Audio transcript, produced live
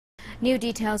New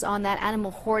details on that animal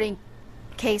hoarding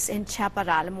case in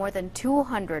Chaparral. More than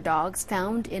 200 dogs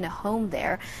found in a home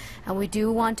there. And we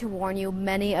do want to warn you,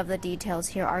 many of the details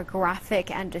here are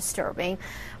graphic and disturbing.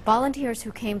 Volunteers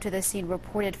who came to the scene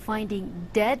reported finding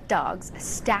dead dogs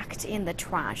stacked in the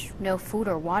trash. No food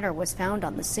or water was found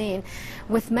on the scene,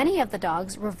 with many of the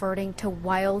dogs reverting to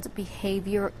wild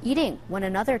behavior, eating one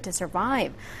another to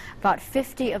survive. About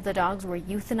 50 of the dogs were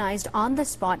euthanized on the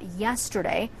spot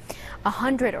yesterday.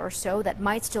 100 or so that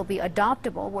might still be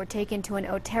adoptable were taken to an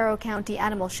Otero County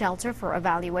animal shelter for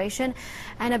evaluation,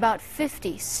 and about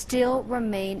 50 still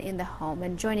remain in the home.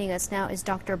 And joining us now is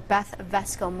Dr. Beth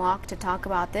Vesco-Mock to talk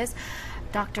about this.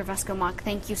 Dr. Vesco-Mock,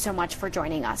 thank you so much for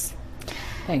joining us.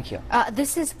 Thank you.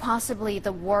 This is possibly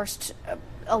the worst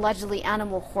allegedly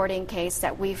animal hoarding case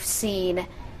that we've seen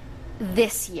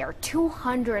this year.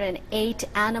 208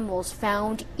 animals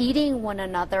found eating one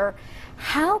another.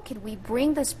 How can we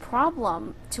bring this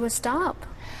problem to a stop?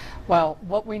 Well,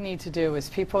 what we need to do is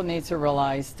people need to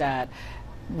realize that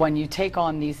when you take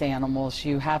on these animals,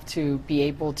 you have to be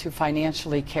able to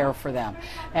financially care for them.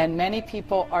 And many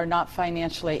people are not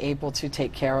financially able to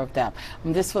take care of them.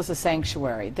 This was a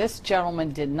sanctuary. This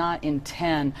gentleman did not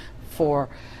intend for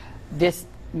this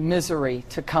misery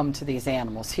to come to these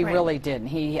animals. He really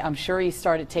didn't. I'm sure he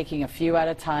started taking a few at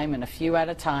a time and a few at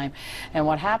a time. And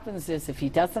what happens is if he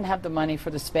doesn't have the money for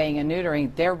the spaying and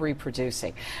neutering, they're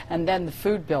reproducing. And then the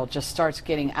food bill just starts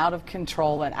getting out of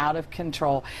control and out of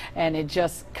control. And it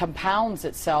just compounds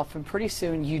itself. And pretty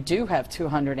soon you do have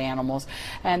 200 animals.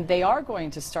 And they are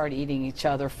going to start eating each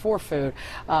other for food.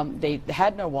 They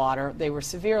had no water. They were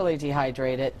severely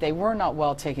dehydrated. They were not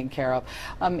well taken care of.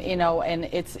 You know, and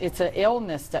it's an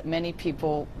illness that many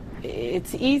people,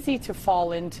 it's easy to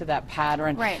fall into that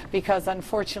pattern, because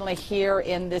unfortunately here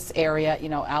in this area, you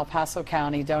know, El Paso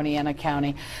County, Doña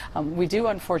County, we do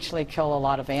unfortunately kill a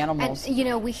lot of animals. And you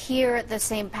know, we hear the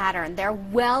same pattern. They're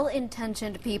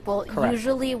well-intentioned people,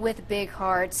 usually with big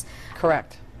hearts.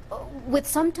 Correct. With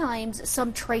sometimes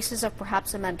some traces of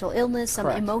perhaps a mental illness, some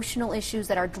emotional issues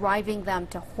that are driving them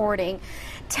to hoarding.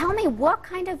 Tell me, what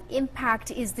kind of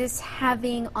impact is this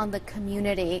having on the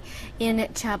community in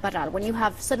Chaparral? When you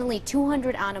have suddenly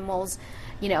 200 animals,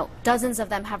 you know, dozens of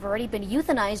them have already been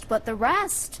euthanized, but the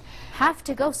rest have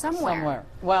to go somewhere.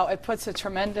 Well, it puts a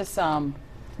tremendous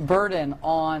burden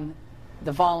on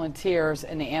the volunteers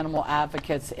and the animal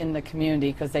advocates in the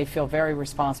community, because they feel very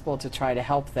responsible to try to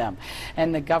help them.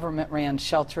 And the government-ran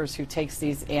shelters who takes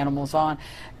these animals on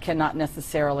cannot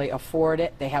necessarily afford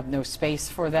it. They have no space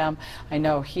for them. I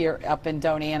know here up in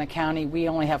Doña County, we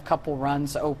only have a couple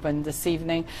runs open this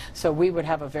evening, so we would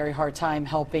have a very hard time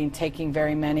taking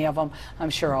very many of them.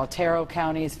 I'm sure Otero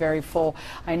County is very full.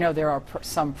 I know there are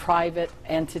some private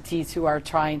entities who are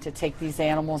trying to take these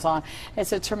animals on.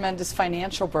 It's a tremendous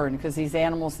financial burden, because these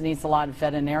animals need a lot of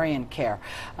veterinarian care,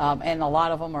 and a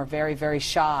lot of them are very, very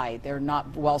shy. They're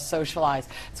not well socialized.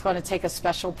 It's going to take a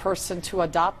special person to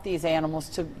adopt these animals,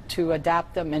 to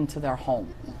adapt them into their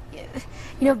home.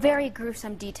 You know, very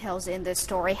gruesome details in this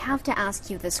story. I have to ask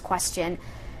you this question.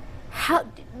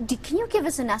 Can you give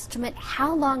us an estimate?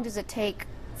 How long does it take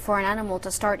for an animal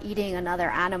to start eating another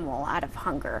animal out of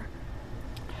hunger?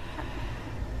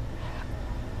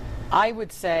 I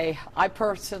would say, I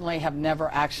personally have never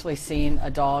actually seen a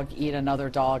dog eat another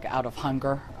dog out of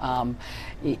hunger.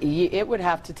 It would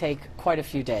have to take quite a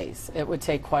few days. It would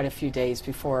take quite a few days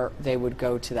before they would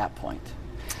go to that point.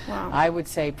 Wow. I would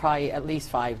say probably at least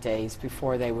 5 days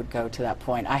before they would go to that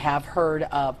point. I have heard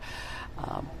of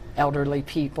elderly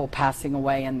people passing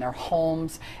away in their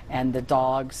homes, and the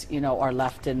dogs, you know, are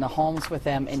left in the homes with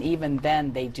them, and even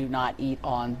then they do not eat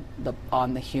on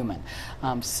the human.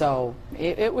 So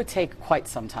it would take quite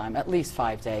some time, at least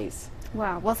 5 days.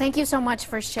 Wow. Well, thank you so much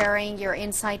for sharing your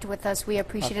insight with us. We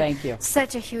appreciate it. Thank you.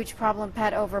 Such a huge problem,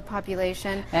 pet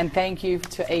overpopulation. And thank you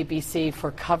to ABC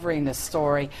for covering this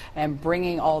story and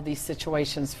bringing all these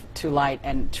situations to light.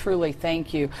 And truly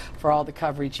thank you for all the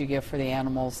coverage you give for the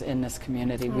animals in this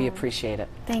community. We appreciate it.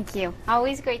 Thank you.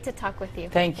 Always great to talk with you.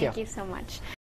 Thank you. Thank you so much.